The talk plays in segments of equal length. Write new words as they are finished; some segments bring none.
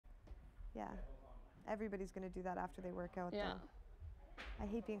Yeah. Everybody's going to do that after they work out, Yeah. though. I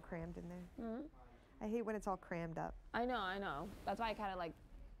hate being crammed in there. Mm-hmm. I hate when it's all crammed up. I know. That's why I kind of like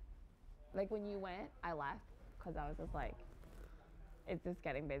when you went, I left because I was just like, it's just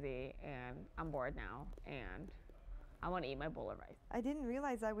getting busy and I'm bored now and I want to eat my bowl of rice. I didn't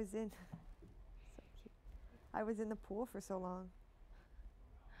realize I was in. So cute. I was in the pool for so long.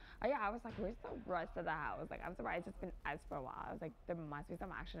 Oh yeah, I was like, where's the rest of the house? Like, I'm surprised it's been ice for a while. I was like, there must be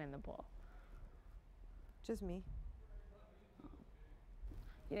some action in the pool. Just me.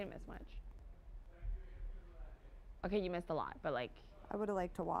 You didn't miss much. Okay, you missed a lot, but like. I would have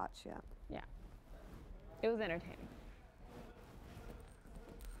liked to watch, yeah. Yeah. It was entertaining.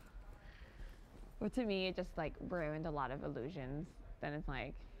 But to me, it just like ruined a lot of illusions. Then it's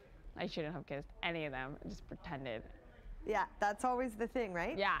like, I shouldn't have kissed any of them. I just pretended. Yeah, that's always the thing,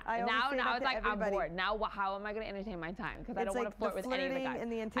 right? Yeah. Now it's like, I'm bored. Now how am I going to entertain my time? Because I don't want to flirt with any of the guys.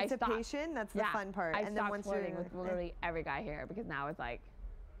 And the anticipation, that's the fun part. And then once flirting with literally every guy here because now it's like,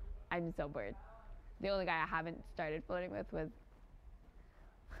 I'm so bored. The only guy I haven't started flirting with was.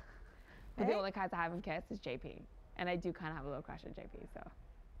 But the only guys I haven't kissed is JP. And I do kind of have a little crush on JP, so.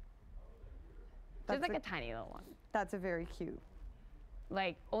 Just like a tiny little one. That's a very cute.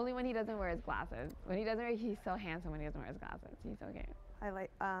 Like, only when he doesn't wear his glasses. When he doesn't wear, he's so handsome when he doesn't wear his glasses. He's so cute. I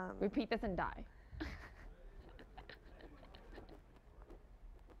like, Repeat this and die.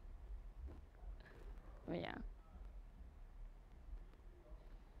 But yeah.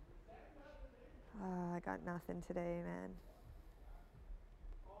 I got nothing today, man.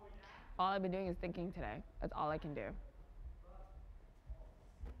 All I've been doing is thinking today. That's all I can do.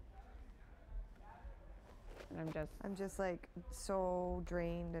 And I'm just like so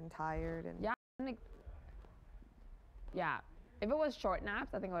drained and tired and. Yeah. Like, yeah. If it was short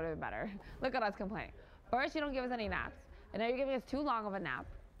naps, I think it would have been better. Look at us complaining. First, you don't give us any naps, and now you're giving us too long of a nap.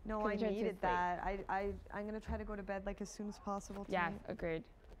 No, I needed that. I'm gonna try to go to bed like as soon as possible tonight. Yeah, agreed.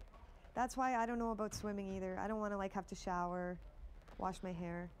 That's why I don't know about swimming either. I don't want to like have to shower, wash my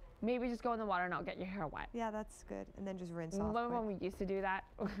hair. Maybe just go in the water and not get your hair wet. Yeah, that's good. And then just rinse off. Remember when we used to do that?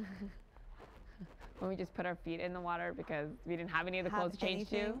 When we just put our feet in the water because we didn't have any of the clothes to change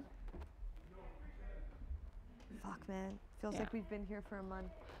to? Fuck, man. Feels like we've been here for a month.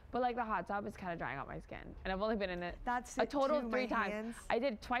 But like the hot tub is kind of drying out my skin. And I've only been in it a total of 3 times. I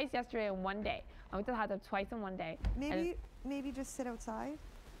did twice yesterday in one day. I went to the hot tub twice in one day. Maybe just sit outside?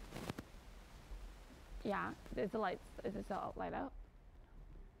 Yeah. Is it still light out?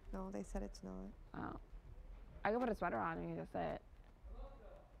 No, they said it's not. Oh. I could put a sweater on and you just sit.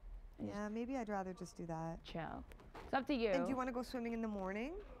 Yeah, maybe I'd rather just do that. Chill. It's up to you. And do you want to go swimming in the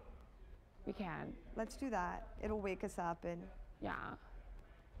morning? We can. Let's do that. It'll wake us up and. Yeah.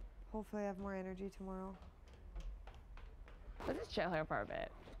 Hopefully I have more energy tomorrow. Let's just chill here for a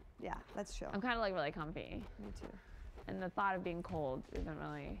bit. Yeah, let's chill. I'm kind of like really comfy. Me too. And the thought of being cold isn't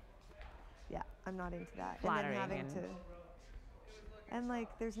really. Yeah, I'm not into that. Flattering and then having to. And like,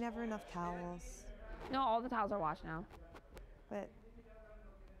 there's never enough towels. No, all the towels are washed now. But.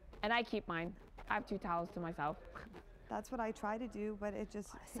 And I keep mine. I have 2 towels to myself. That's what I try to do, but it just.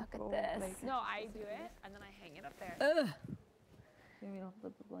 I suck at this. Like, no, I do it and then I hang it up there. Ugh. Maybe don't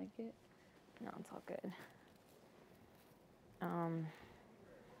flip the blanket. No, it's all good.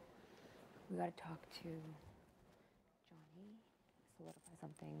 We gotta talk to Johnny, solidify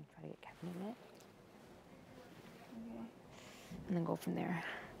something, try to get Kevin in it. Okay. And then go from there.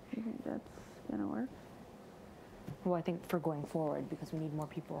 You think that's gonna work? Well, I think for going forward, because we need more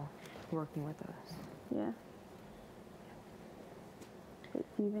people working with us. Yeah. But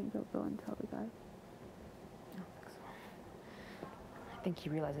do you think he'll go and tell the guy? I don't think so. I think he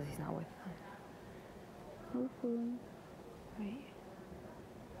realizes he's not with them. Hopefully. Right.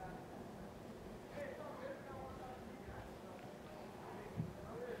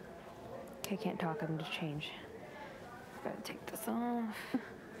 Okay, I can't talk. I'm gonna change. Gotta take this off.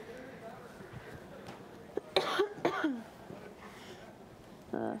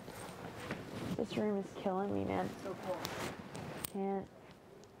 This room is killing me, man. So cool. Can't.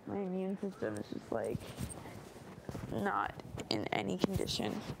 My immune system is just like not in any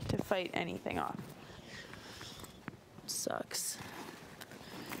condition to fight anything off. Sucks.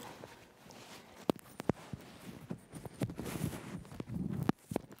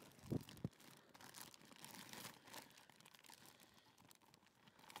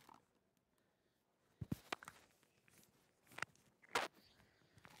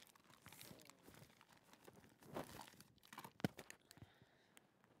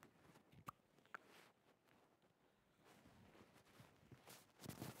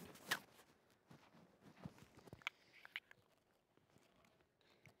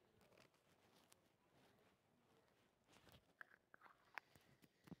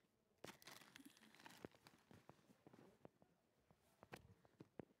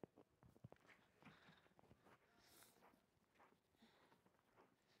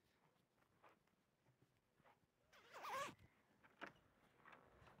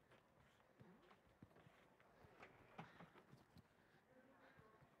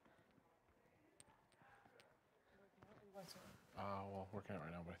 Well, working out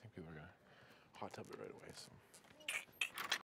right now, but I think people are gonna hot tub it right away. So.